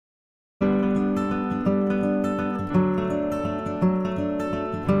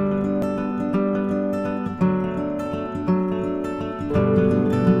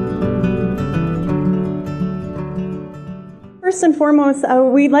first and foremost,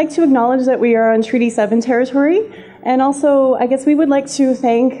 we'd like to acknowledge that we are on Treaty 7 territory, and also, I guess we would like to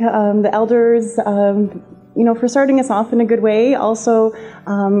thank the elders, for starting us off in a good way, also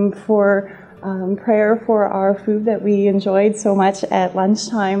for prayer for our food that we enjoyed so much at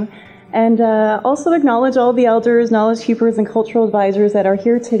lunchtime, and also acknowledge all the elders, knowledge keepers, and cultural advisors that are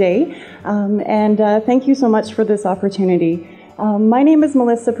here today, and thank you so much for this opportunity. My name is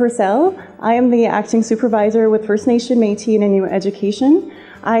Melissa Purcell. I am the Acting Supervisor with First Nation, Métis, and Inuit Education.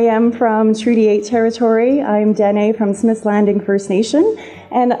 I am from Treaty 8 territory. I'm Dene from Smith's Landing First Nation.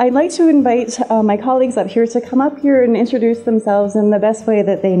 And I'd like to invite my colleagues up here to come up here and introduce themselves in the best way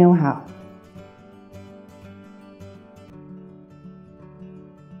that they know how.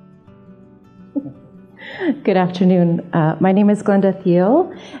 Good afternoon. My name is Glenda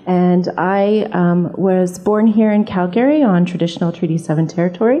Thiel, and I was born here in Calgary on traditional Treaty 7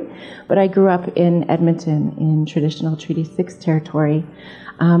 territory, but I grew up in Edmonton in traditional Treaty 6 territory.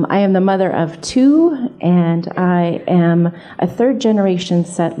 I am the mother of two, and I am a third-generation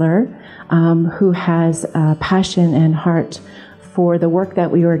settler who has a passion and heart for the work that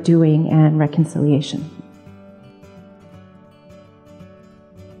we are doing and reconciliation.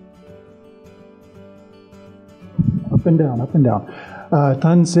 Up and down, up and down.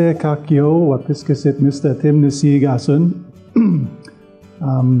 Tanse kakyo wapiskasit Mr. Timnisi gasun.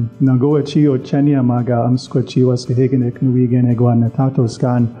 Nagoachi o chenya maga amskwachi waskahiganek nuigan egwa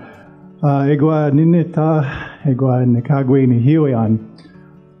natatoskan. Egwa ninita, egwa nikagwe nihioyan.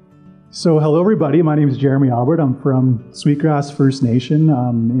 So hello everybody, my name is Jeremy Albert. I'm from Sweetgrass First Nation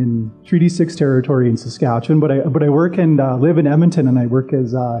in Treaty 6 territory in Saskatchewan, but I work and live in Edmonton, and I work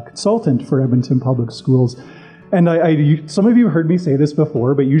as a consultant for Edmonton Public Schools. And some of you have heard me say this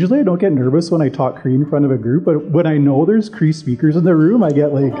before, but usually I don't get nervous when I talk Cree in front of a group, but when I know there's Cree speakers in the room, I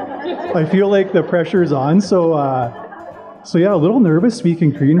feel like the pressure's on. So yeah, a little nervous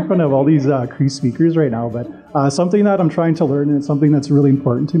speaking Cree in front of all these Cree speakers right now, but something that I'm trying to learn, and it's something that's really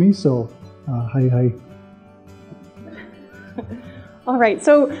important to me, so hi. All right,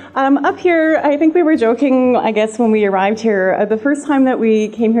 so up here, I think we were joking, I guess, when we arrived here. The first time that we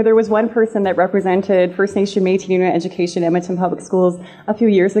came here, there was one person that represented First Nation, Métis, and Inuit Education, Edmonton Public Schools, a few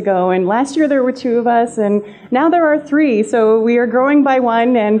years ago. And last year there were two of us, and now there are three. So we are growing by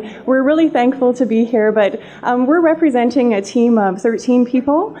one, and we're really thankful to be here. But we're representing a team of 13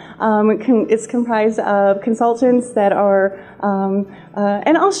 people. It's comprised of consultants that are,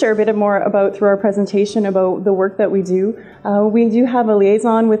 and I'll share a bit more about through our presentation about the work that we do. We do have a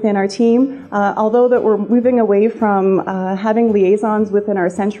liaison within our team, although that we're moving away from having liaisons within our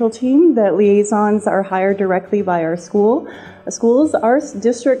central team. The liaisons are hired directly by our schools. Our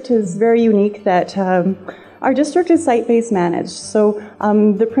district is very unique that our district is site-based managed, so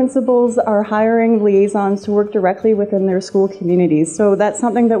the principals are hiring liaisons to work directly within their school communities. So that's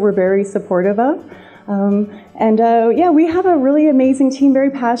something that we're very supportive of. Yeah, we have a really amazing team,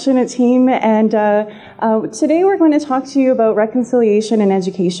 very passionate team, and today we're going to talk to you about reconciliation and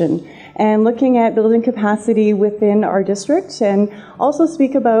education, and looking at building capacity within our district, and also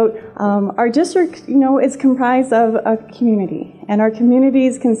speak about our district, is comprised of a community, and our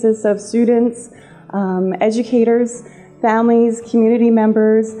communities consist of students, educators, families, community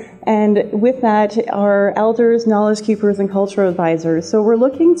members, and with that, our elders, knowledge keepers, and cultural advisors. So we're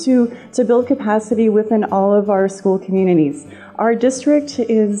looking to build capacity within all of our school communities. Our district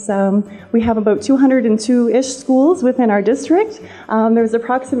is, we have about 202-ish schools within our district. There's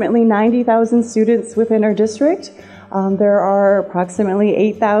approximately 90,000 students within our district. There are approximately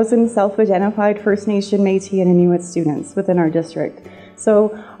 8,000 self-identified First Nation, Métis, and Inuit students within our district. So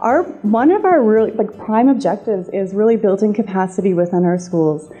one of our really prime objectives is really building capacity within our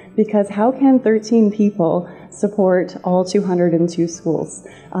schools, because how can 13 people support all 202 schools?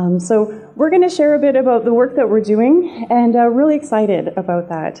 So we're going to share a bit about the work that we're doing, and really excited about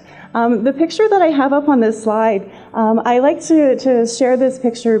that. The picture that I have up on this slide, I like to share this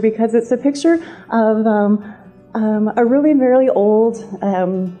picture because it's a picture of a really, really old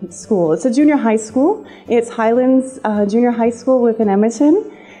school. It's a junior high school. It's Highlands Junior High School within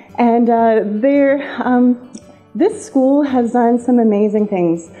Edmonton. And this school has done some amazing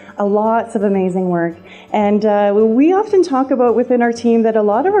things, lots of amazing work. And we often talk about within our team that a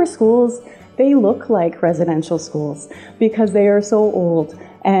lot of our schools, they look like residential schools because they are so old.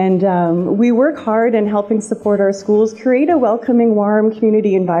 And we work hard in helping support our schools, create a welcoming, warm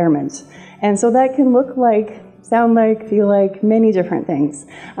community environment. And so that can look like, sound like, feel like, many different things.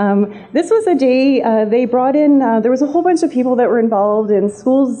 This was a day they brought in, there was a whole bunch of people that were involved, and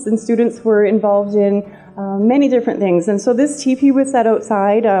schools and students were involved in many different things. And so this teepee was set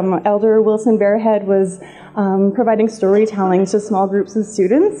outside. Elder Wilson Bearhead was providing storytelling to small groups of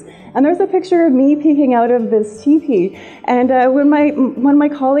students. And there's a picture of me peeking out of this teepee. And when my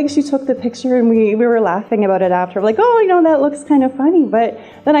colleague, she took the picture and we were laughing about it after, like, oh, you know, that looks kind of funny. But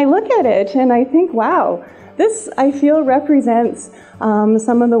then I look at it and I think, wow, this, I feel, represents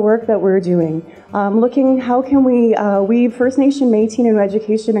some of the work that we're doing. Looking how can we weave First Nation, Métis Nunu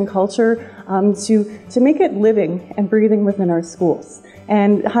education and culture to make it living and breathing within our schools.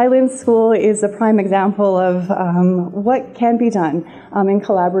 And Highlands School is a prime example of what can be done in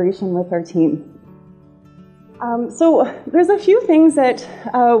collaboration with our team. So there's a few things that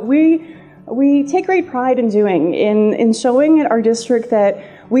we take great pride in doing, in showing at our district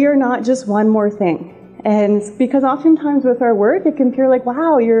that we are not just one more thing. And because oftentimes with our work, it can feel like,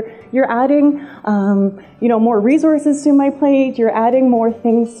 wow, you're adding, you know, more resources to my plate. You're adding more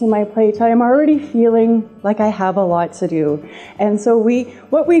things to my plate. I'm already feeling like I have a lot to do. And so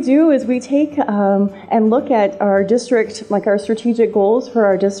what we do is we take and look at our district, like our strategic goals for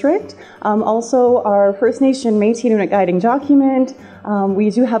our district. Also, our First Nation Métis Nunu guiding document. We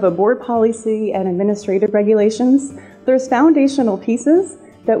do have a board policy and administrative regulations. There's foundational pieces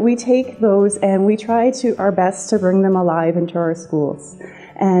that we take those and we try to our best to bring them alive into our schools.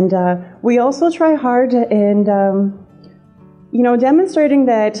 And we also try hard in, you know, demonstrating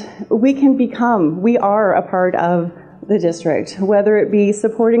that we are a part of the district, whether it be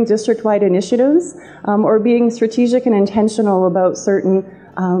supporting district-wide initiatives or being strategic and intentional about certain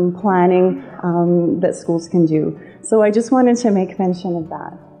planning that schools can do. So I just wanted to make mention of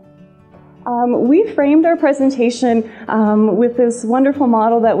that. We framed our presentation with this wonderful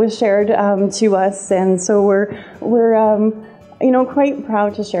model that was shared to us, and so we're you know, quite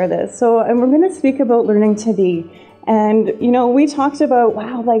proud to share this. So we're going to speak about learning to be. And, you know, we talked about,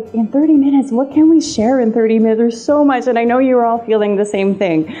 wow, like in 30 minutes, what can we share in 30 minutes? There's so much, and I know you're all feeling the same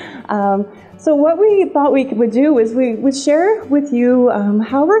thing. So what we thought we would do is we would share with you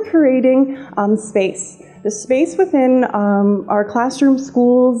how we're creating space. The space within our classroom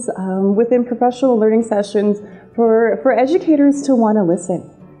schools, within professional learning sessions for educators to want to listen.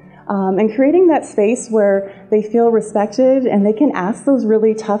 And creating that space where they feel respected and they can ask those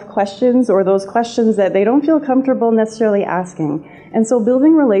really tough questions or those questions that they don't feel comfortable necessarily asking. And so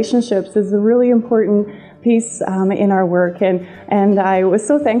building relationships is a really important piece in our work, and I was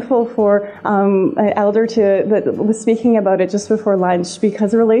so thankful for Elder that was speaking about it just before lunch,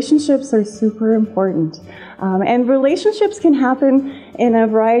 because relationships are super important, and relationships can happen in a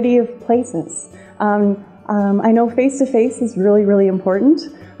variety of places. I know face-to-face is really, really important,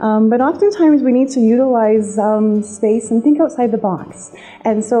 but oftentimes we need to utilize space and think outside the box.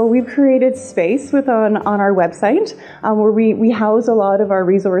 And so we've created space on our website where we house a lot of our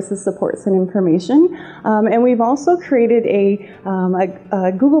resources, supports, and information. And we've also created a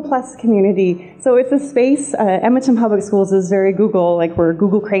Google Plus community. So it's a space, Edmonton Public Schools is very Google, like we're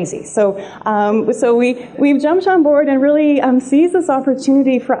Google crazy. So we've jumped on board and really seized this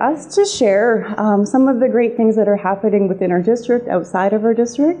opportunity for us to share some of the great things that are happening within our district, outside of our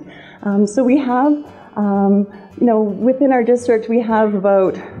district. So we have, you know, within our district, we have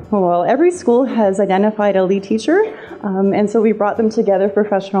about, well, every school has identified a lead teacher, and so we brought them together for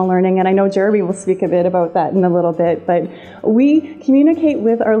professional learning, and I know Jeremy will speak a bit about that in a little bit, but we communicate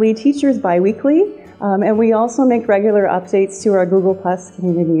with our lead teachers bi-weekly, and we also make regular updates to our Google Plus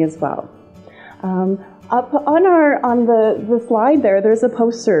community as well. Up on the slide there's a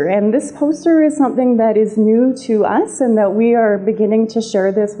poster, and this poster is something that is new to us and that we are beginning to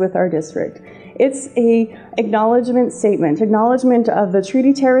share this with our district. It's a acknowledgement statement, acknowledgement of the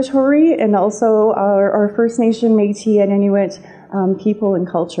treaty territory and also our First Nation, Métis, and Inuit people and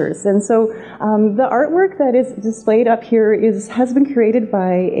cultures. And so the artwork that is displayed up here has been created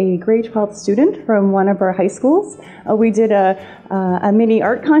by a grade 12 student from one of our high schools. We did a mini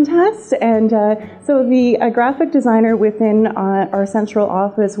art contest, and so the graphic designer within our central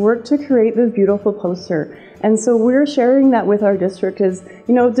office worked to create this beautiful poster. And so we're sharing that with our district is,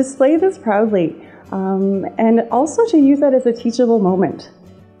 you know, display this proudly, and also to use that as a teachable moment.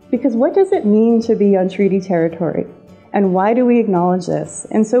 Because what does it mean to be on treaty territory? And why do we acknowledge this?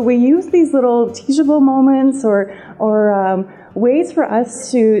 And so we use these little teachable moments or ways for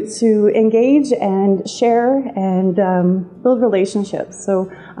us to engage and share and build relationships.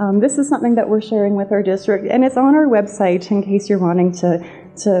 So this is something that we're sharing with our district, and it's on our website in case you're wanting to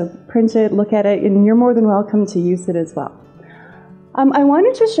print it, look at it, and you're more than welcome to use it as well. I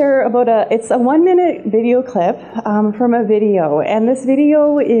wanted to share about it's a 1-minute video clip from a video, and this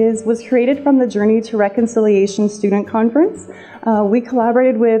video was created from the Journey to Reconciliation Student Conference. We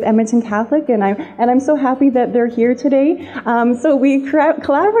collaborated with Edmonton Catholic, and I'm so happy that they're here today. So we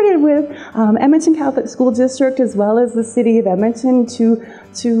collaborated with Edmonton Catholic School District as well as the City of Edmonton to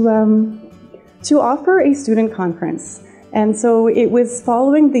offer a student conference. And so it was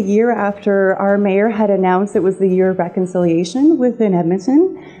following the year after our mayor had announced it was the year of reconciliation within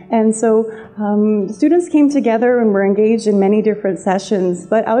Edmonton. And so students came together and were engaged in many different sessions,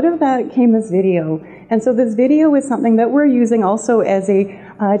 but out of that came this video. And so this video is something that we're using also as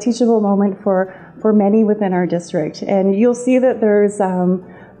a teachable moment for many within our district. And you'll see that there's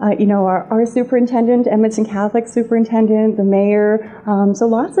you know, our superintendent, Edmonton Catholic superintendent, the mayor, so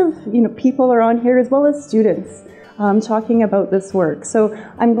lots of people are on here as well as students. Talking about this work. So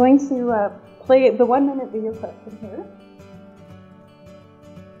I'm going to play the 1-minute video clip from here.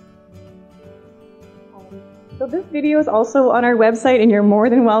 So this video is also on our website, and you're more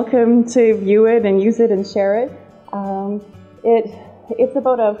than welcome to view it and use it and share it. It's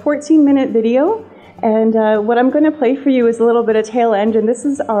about a 14-minute video, and what I'm going to play for you is a little bit of tail end, and this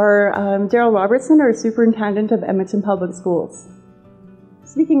is our Daryl Robertson, our superintendent of Edmonton Public Schools,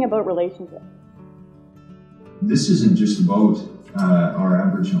 speaking about relationships. This isn't just about our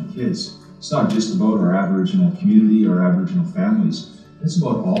Aboriginal kids. It's not just about our Aboriginal community or Aboriginal families. It's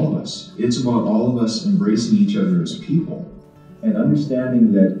about all of us. It's about all of us embracing each other as people and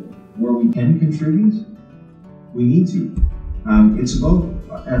understanding that where we can contribute, we need to. It's about,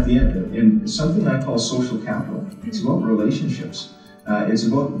 at the end, and something I call social capital. It's about relationships. It's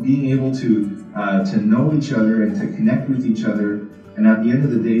about being able to know each other and to connect with each other, and at the end of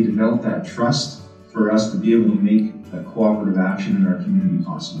the day, develop that trust for us to be able to make a cooperative action in our community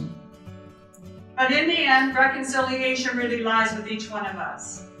possible. But in the end, reconciliation really lies with each one of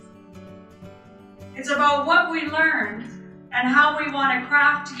us. It's about what we learned and how we want to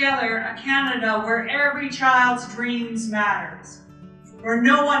craft together a Canada where every child's dreams matters, where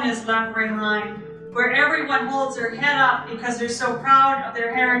no one is left behind, where everyone holds their head up because they're so proud of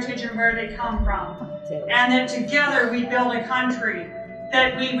their heritage and where they come from, and that together we build a country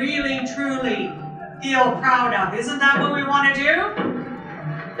that we really, truly feel proud of. Isn't that what we want to do?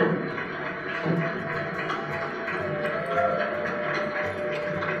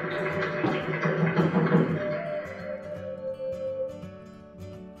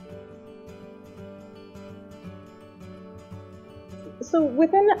 So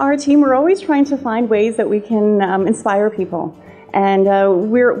within our team, we're always trying to find ways that we can inspire people. And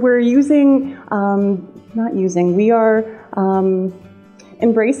we're using, we are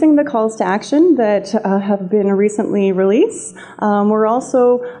embracing the calls to action that have been recently released. We're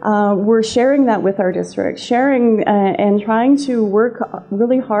also we're sharing that with our district, sharing and trying to work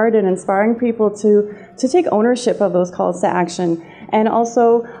really hard and inspiring people to take ownership of those calls to action. And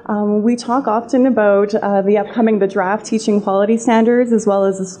also, we talk often about the draft teaching quality standards, as well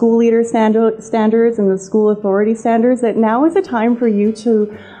as the school leader standards and the school authority standards. That now is a time for you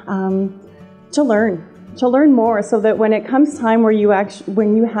to learn more, so that when it comes time when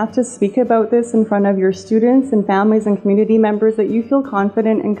you have to speak about this in front of your students and families and community members, that you feel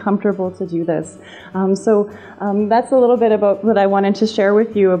confident and comfortable to do this. So that's a little bit about what I wanted to share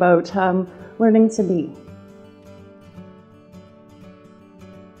with you about learning to be.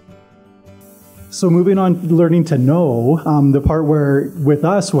 So moving on, learning to know, the part where with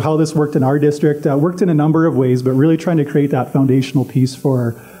us, how this worked in our district, worked in a number of ways, but really trying to create that foundational piece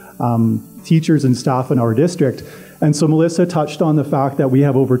for teachers and staff in our district. And so Melissa touched on the fact that we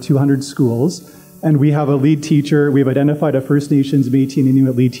have over 200 schools, and we have a lead teacher. We've identified a First Nations, Métis, and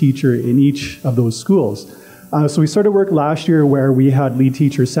Inuit lead teacher in each of those schools. So we started work last year where we had lead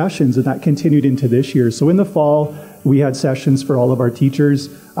teacher sessions, and that continued into this year. So in the fall, we had sessions for all of our teachers,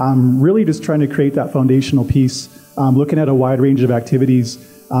 really just trying to create that foundational piece, looking at a wide range of activities.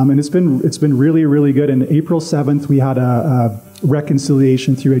 And it's been really, really good. And April 7th, we had a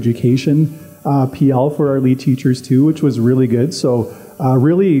reconciliation through education PL for our lead teachers too, which was really good. So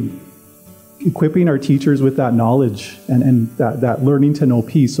really equipping our teachers with that knowledge and that learning to know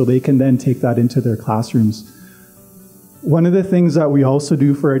piece, so they can then take that into their classrooms. One of the things that we also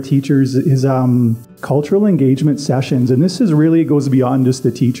do for our teachers is cultural engagement sessions, and this really goes beyond just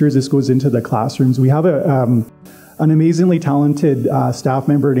the teachers. This goes into the classrooms. We have an amazingly talented staff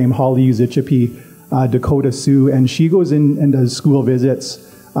member named Holly Uzichipi, Dakota Sioux, and she goes in and does school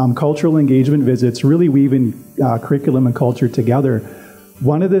visits, cultural engagement visits, really weaving curriculum and culture together.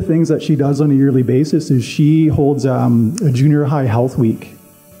 One of the things that she does on a yearly basis is she holds a junior high health week.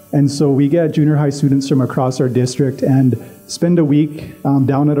 And so we get junior high students from across our district and spend a week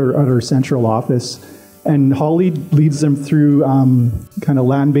down at our central office. And Holly leads them through kind of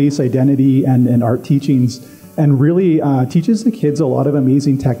land-based identity and art teachings, and really teaches the kids a lot of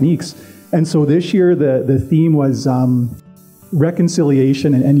amazing techniques. And so this year the theme was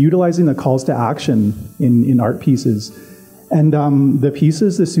reconciliation and utilizing the calls to action in art pieces. And the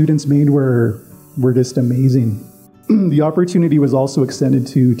pieces the students made were just amazing. The opportunity was also extended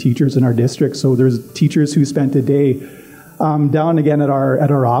to teachers in our district. So there's teachers who spent a day down again at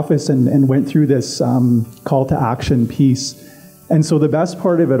our office and went through this call to action piece. And so the best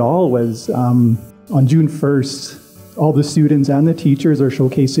part of it all was on June 1st, all the students and the teachers are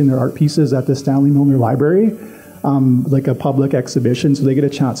showcasing their art pieces at the Stanley Milner Library, like a public exhibition, so they get a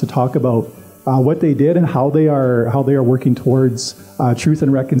chance to talk about what they did and how they are working towards truth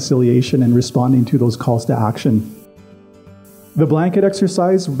and reconciliation and responding to those calls to action. The blanket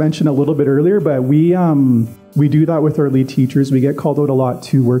exercise mentioned a little bit earlier, but we do that with our lead teachers. We get called out a lot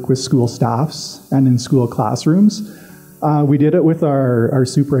to work with school staffs and in school classrooms. We did it with our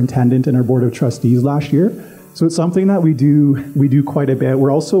superintendent and our board of trustees last year. So it's something that we do quite a bit.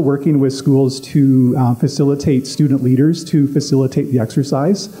 We're also working with schools to facilitate student leaders to facilitate the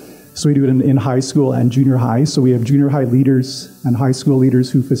exercise. So we do it in high school and junior high. So we have junior high leaders and high school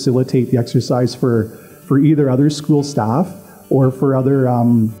leaders who facilitate the exercise for either other school staff or for other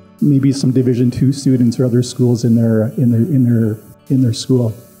maybe some Division II students or other schools in their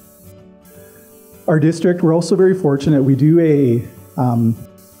school. Our district, we're also very fortunate. We do a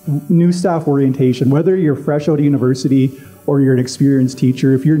new staff orientation. Whether you're fresh out of university or you're an experienced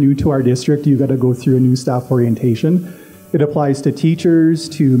teacher, if you're new to our district, you've got to go through a new staff orientation. It applies to teachers,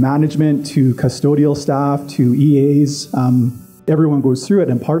 to management, to custodial staff, to EAs. Everyone goes through it,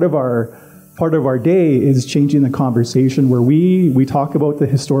 and part of our day is changing the conversation, where we talk about the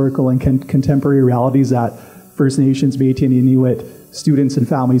historical and contemporary realities that First Nations, Métis, and Inuit students and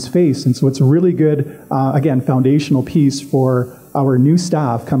families face. And so it's a really good, again, foundational piece for our new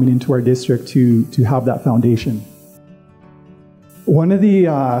staff coming into our district to have that foundation. One of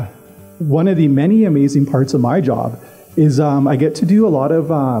the many amazing parts of my job is I get to do a lot of,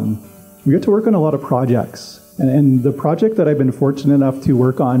 we get to work on a lot of projects. And the project that I've been fortunate enough to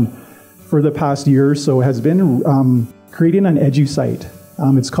work on for the past year or so has been creating an edu-site.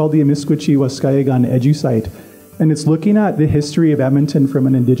 It's called the Amiskwitchi Waskayagan edu-site. And it's looking at the history of Edmonton from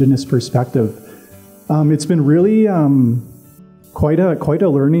an Indigenous perspective. It's been really quite a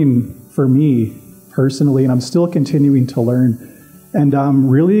learning for me personally, and I'm still continuing to learn. And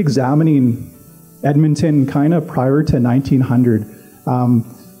really examining Edmonton kind of prior to 1900.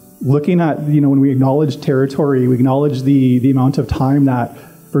 Looking at, when we acknowledge territory, we acknowledge the amount of time that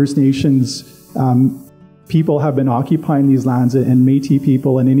First Nations people have been occupying these lands, and Métis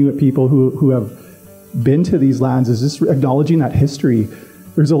people and Inuit people who have been to these lands, is just acknowledging that history.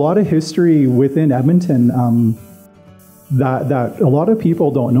 There's a lot of history within Edmonton that a lot of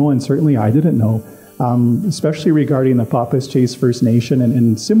people don't know, and certainly I didn't know, especially regarding the Papas Chase First Nation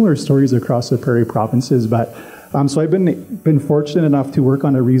and similar stories across the Prairie provinces. But so I've been fortunate enough to work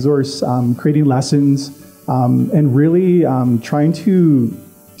on a resource, creating lessons, and really trying to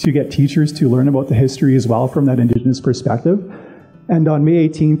get teachers to learn about the history as well from that Indigenous perspective. And on May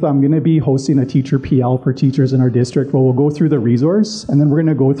 18th, I'm going to be hosting a teacher PL for teachers in our district, where we'll go through the resource, and then we're going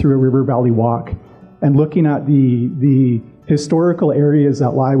to go through a River Valley walk and looking at the historical areas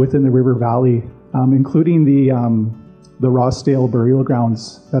that lie within the River Valley, including the Rossdale burial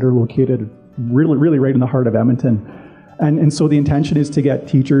grounds that are located really right in the heart of Edmonton. And so the intention is to get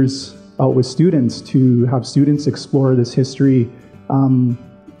teachers out with students, to have students explore this history,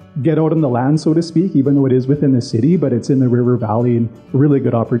 get out on the land, so to speak, even though it is within the city, but it's in the River Valley, and a really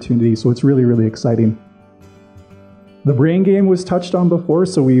good opportunity. So it's really, really exciting. The brain game was touched on before,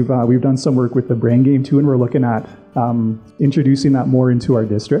 so we've done some work with the brain game too, and we're looking at introducing that more into our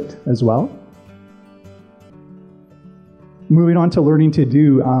district as well. Moving on to learning to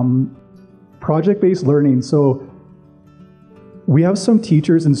do, project-based learning. So we have some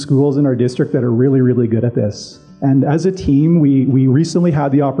teachers and schools in our district that are really, really good at this. And as a team, we recently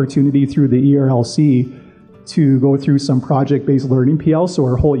had the opportunity through the ERLC to go through some project-based learning PL, so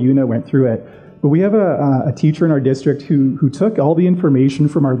our whole unit went through it. But we have a teacher in our district who took all the information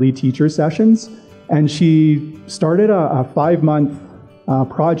from our lead teacher sessions, and she started a 5-month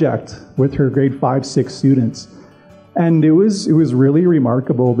project with her grade 5-6 students. And it was really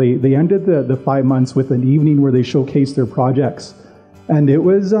remarkable. They ended the 5 months with an evening where they showcased their projects. And it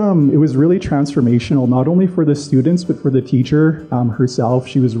was really transformational, not only for the students, but for the teacher herself.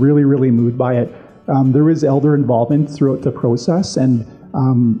 She was really, really moved by it. There was elder involvement throughout the process, and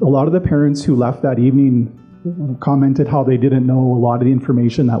A lot of the parents who left that evening commented how they didn't know a lot of the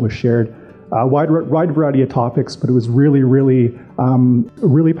information that was shared. Wide variety of topics, but it was really, really,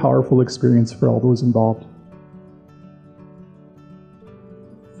 really powerful experience for all those involved.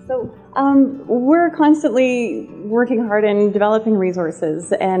 So we're constantly working hard in developing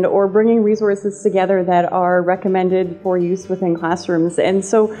resources or bringing resources together that are recommended for use within classrooms. And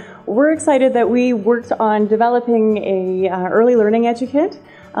so we're excited that we worked on developing a early learning educate.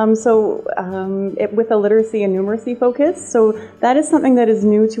 With a literacy and numeracy focus. So that is something that is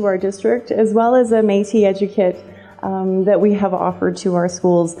new to our district, as well as a Métis educate that we have offered to our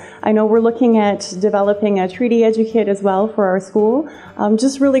schools. I know we're looking at developing a treaty educate as well for our school.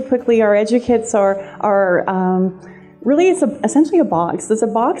 Just really quickly, our educates are really, it's essentially a box. It's a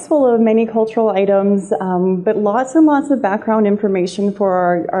box full of many cultural items, but lots and lots of background information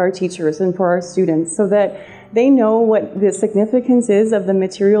for our teachers and for our students, so that they know what the significance is of the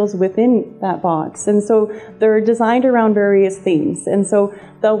materials within that box. And so they're designed around various themes. And so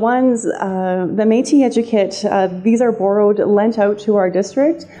the ones, the Métis educate, these are borrowed, lent out to our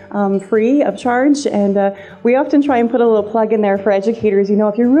district, free of charge. And we often try and put a little plug in there for educators. You know,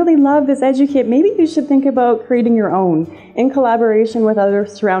 if you really love this educate, maybe you should think about creating your own in collaboration with other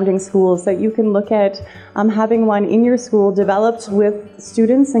surrounding schools, that you can look at having one in your school developed with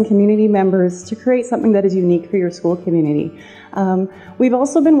students and community members to create something that is unique for your school community. We've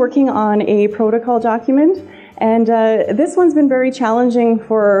also been working on a protocol document, and this one's been very challenging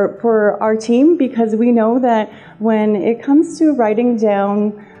for our team, because we know that when it comes to writing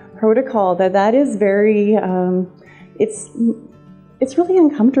down protocol, that is very, it's really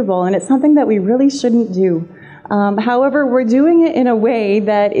uncomfortable, and it's something that we really shouldn't do. However, we're doing it in a way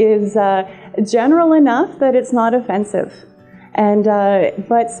that is general enough that it's not offensive, and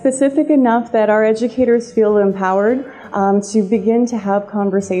but specific enough that our educators feel empowered to begin to have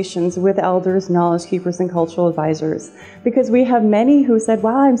conversations with elders, knowledge keepers, and cultural advisors. Because we have many who said,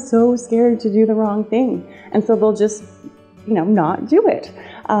 wow, I'm so scared to do the wrong thing. And so they'll just, not do it.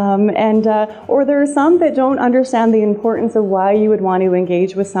 Or there are some that don't understand the importance of why you would want to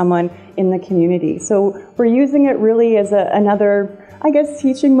engage with someone in the community. So we're using it really as another,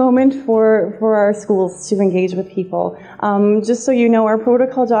 teaching moment for our schools to engage with people. Just so you know, our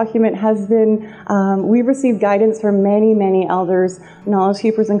protocol document has been, we've received guidance from many, many elders, knowledge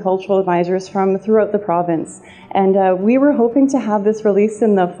keepers, and cultural advisors from throughout the province. And we were hoping to have this released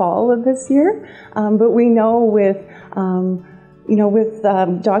in the fall of this year, but we know with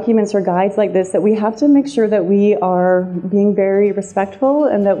documents or guides like this, that we have to make sure that we are being very respectful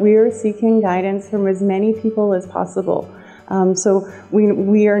and that we are seeking guidance from as many people as possible. So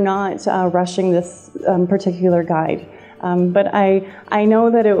we are not rushing this particular guide. But I know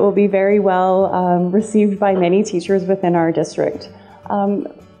that it will be very well received by many teachers within our district.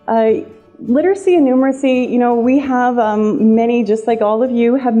 Literacy and numeracy, we have many, just like all of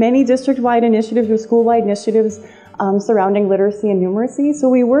you, have many district-wide initiatives or school-wide initiatives surrounding literacy and numeracy. So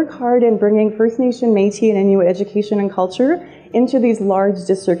we work hard in bringing First Nation, Métis, and Inuit education and culture into these large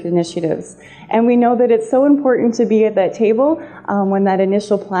district initiatives. And we know that it's so important to be at that table when that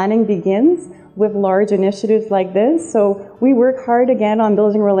initial planning begins with large initiatives like this. So we work hard again on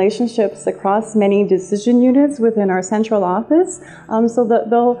building relationships across many decision units within our central office, so that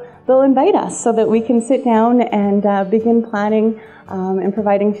they'll invite us so that we can sit down and begin planning and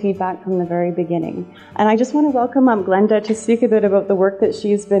providing feedback from the very beginning. And I just want to welcome Glenda to speak a bit about the work that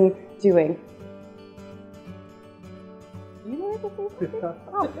she's been doing.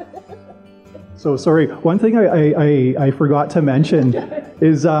 So sorry, one thing I forgot to mention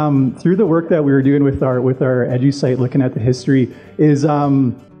is through the work that we were doing with our EduSite, looking at the history, is I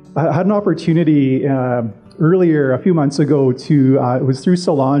had an opportunity earlier, a few months ago, to it was through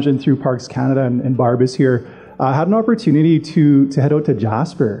Solange and through Parks Canada and Barb is here. I had an opportunity to head out to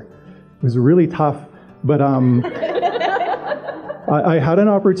Jasper. It was really tough, but I had an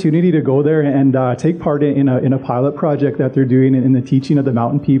opportunity to go there and take part in a pilot project that they're doing in the teaching of the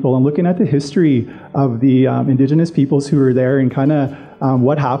mountain people and looking at the history of the Indigenous peoples who were there and kind of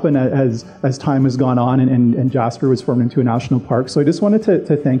what happened as time has gone on and Jasper was formed into a national park. So I just wanted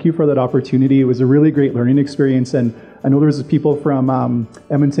to thank you for that opportunity. It was a really great learning experience, and I know there was people from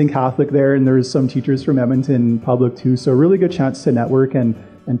Edmonton Catholic there, and there was some teachers from Edmonton Public too. So a really good chance to network and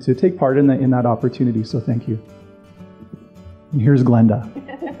to take part in that opportunity. So thank you. And here's Glenda.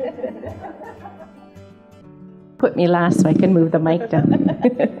 Put me last so I can move the mic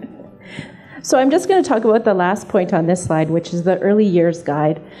down. So I'm just going to talk about the last point on this slide, which is the early years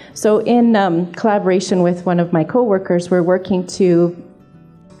guide. So in collaboration with one of my coworkers, we're working to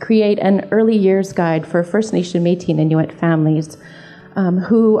create an early years guide for First Nation, Métis, and Inuit families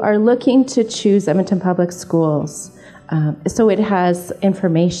who are looking to choose Edmonton Public Schools. So it has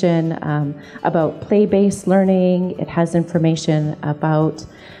information about play-based learning. It has information about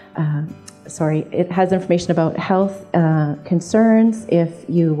health concerns. If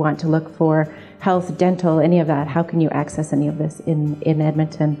you want to look for health, dental, any of that, how can you access any of this in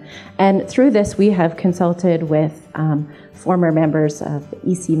Edmonton? And through this, we have consulted with former members of the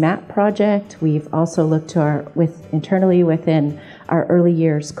EC MAP project. We've also looked to internally within our early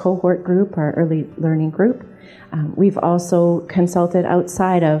years cohort group, our early learning group. We've also consulted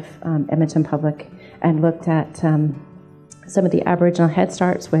outside of Edmonton Public and looked at some of the Aboriginal Head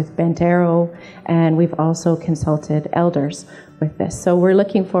Starts with Bandero, and we've also consulted elders with this. So we're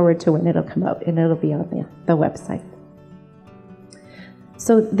looking forward to when it'll come out, and it'll be on the website.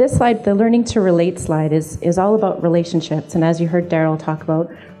 So this slide, the Learning to Relate slide, is all about relationships. And as you heard Daryl talk about,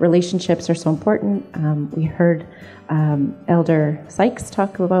 relationships are so important. We heard Elder Sykes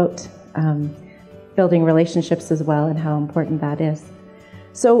talk about building relationships as well and how important that is.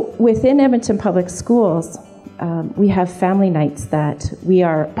 So within Edmonton Public Schools, we have family nights that we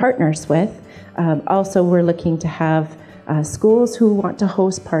are partners with. Also, we're looking to have schools who want to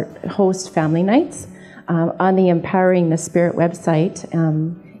host family nights. On the Empowering the Spirit website,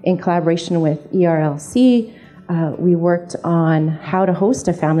 in collaboration with ERLC, we worked on how to host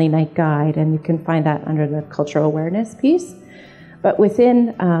a family night guide, and you can find that under the cultural awareness piece. But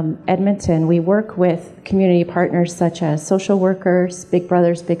within Edmonton, we work with community partners such as social workers, Big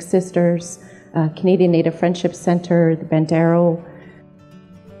Brothers, Big Sisters, Canadian Native Friendship Center, the Bandero,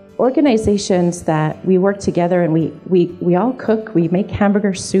 organizations that we work together, and we all cook. We make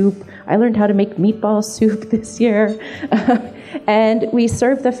hamburger soup. I learned how to make meatball soup this year. And we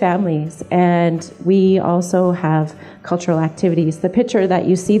serve the families, and we also have cultural activities. The picture that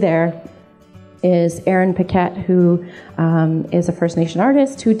you see there is Aaron Paquette, who is a First Nation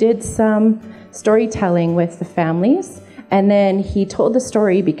artist who did some storytelling with the families. And then he told the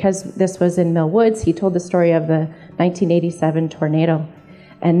story, because this was in Mill Woods, he told the story of the 1987 tornado.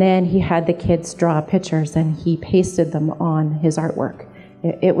 And then he had the kids draw pictures, and he pasted them on his artwork.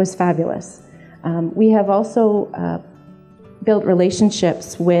 It was fabulous. We have also built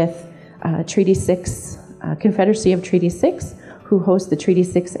relationships with Treaty 6, Confederacy of Treaty 6, who host the Treaty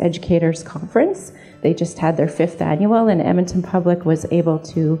 6 Educators Conference. They just had their 5th annual, and Edmonton Public was able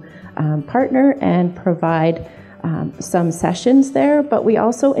to partner and provide some sessions there, but we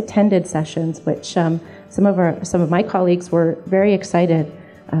also attended sessions, which some of my colleagues were very excited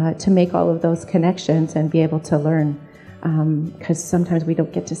to make all of those connections and be able to learn, because sometimes we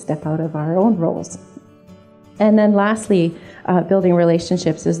don't get to step out of our own roles. And then lastly, building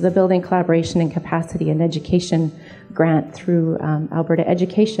relationships is the Building Collaboration and Capacity and Education grant through Alberta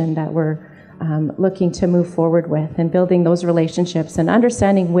Education that we're looking to move forward with, and building those relationships and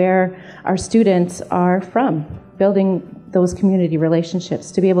understanding where our students are from, building those community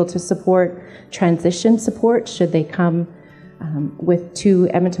relationships to be able to support transition support should they come to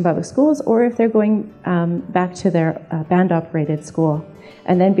Edmonton Public Schools, or if they're going back to their band-operated school.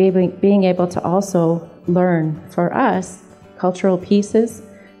 And then being able to also learn, for us, cultural pieces,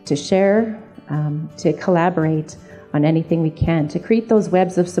 to share, to collaborate on anything we can, to create those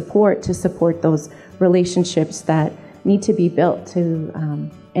webs of support, to support those relationships that need to be built to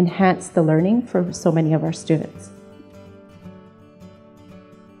enhance the learning for so many of our students.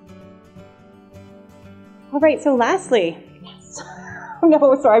 All right, so lastly,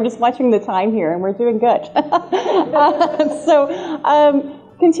 no, sorry, I'm just watching the time here, and we're doing good.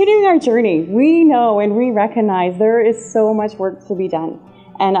 Continuing our journey, we know and we recognize there is so much work to be done,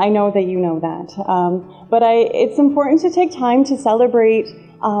 and I know that you know that. But it's important to take time to celebrate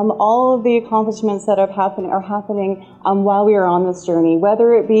all of the accomplishments that are happening while we are on this journey,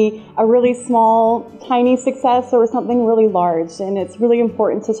 whether it be a really small, tiny success or something really large. And it's really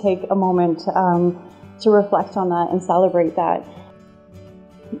important to take a moment to reflect on that and celebrate that.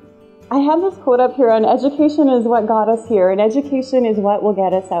 I have this quote up here on education is what got us here, and education is what will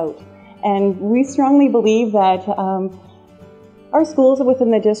get us out. And we strongly believe that our schools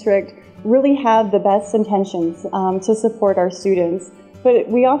within the district really have the best intentions to support our students. But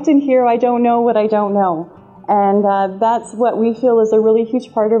we often hear, I don't know what I don't know. And that's what we feel is a really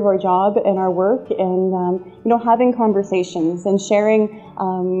huge part of our job and our work, and having conversations and sharing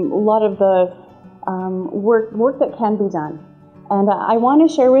a lot of the work that can be done. And I want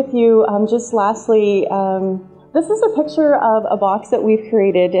to share with you, just lastly, this is a picture of a box that we've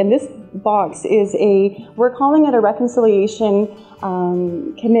created, and this box is we're calling it a reconciliation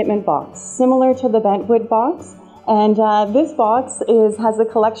commitment box, similar to the Bentwood box. And this box has a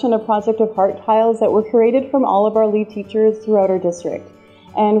collection of Project of Heart tiles that were created from all of our lead teachers throughout our district.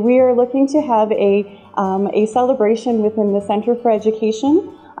 And we are looking to have a celebration within the Center for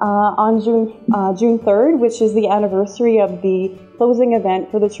Education on June 3rd, which is the anniversary of the closing event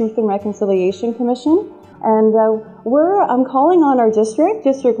for the Truth and Reconciliation Commission. And we're calling on our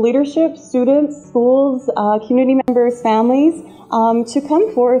district leadership, students, schools, community members, families, to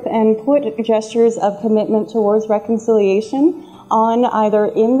come forth and put gestures of commitment towards reconciliation on either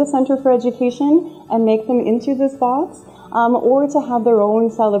in the Center for Education and make them into this box, or to have their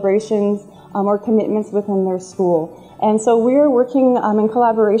own celebrations or commitments within their school. And so we are working in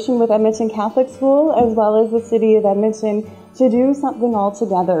collaboration with Edmonton Catholic School as well as the City of Edmonton to do something all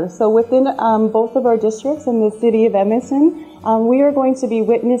together. So within both of our districts in the City of Edmonton, we are going to be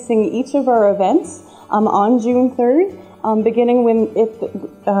witnessing each of our events on June 3rd, beginning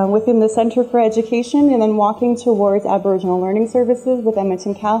within the Center for Education and then walking towards Aboriginal Learning Services with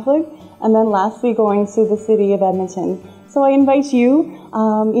Edmonton Catholic, and then lastly going to the City of Edmonton. So I invite you,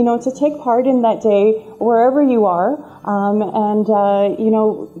 to take part in that day wherever you are, and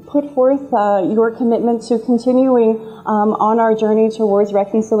put forth your commitment to continuing on our journey towards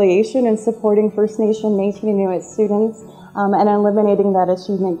reconciliation and supporting First Nation, Métis, and Inuit students, and eliminating that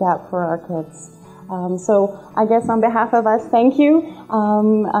achievement gap for our kids. So I guess on behalf of us, thank you.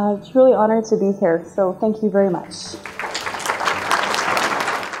 Truly honored to be here. So thank you very much.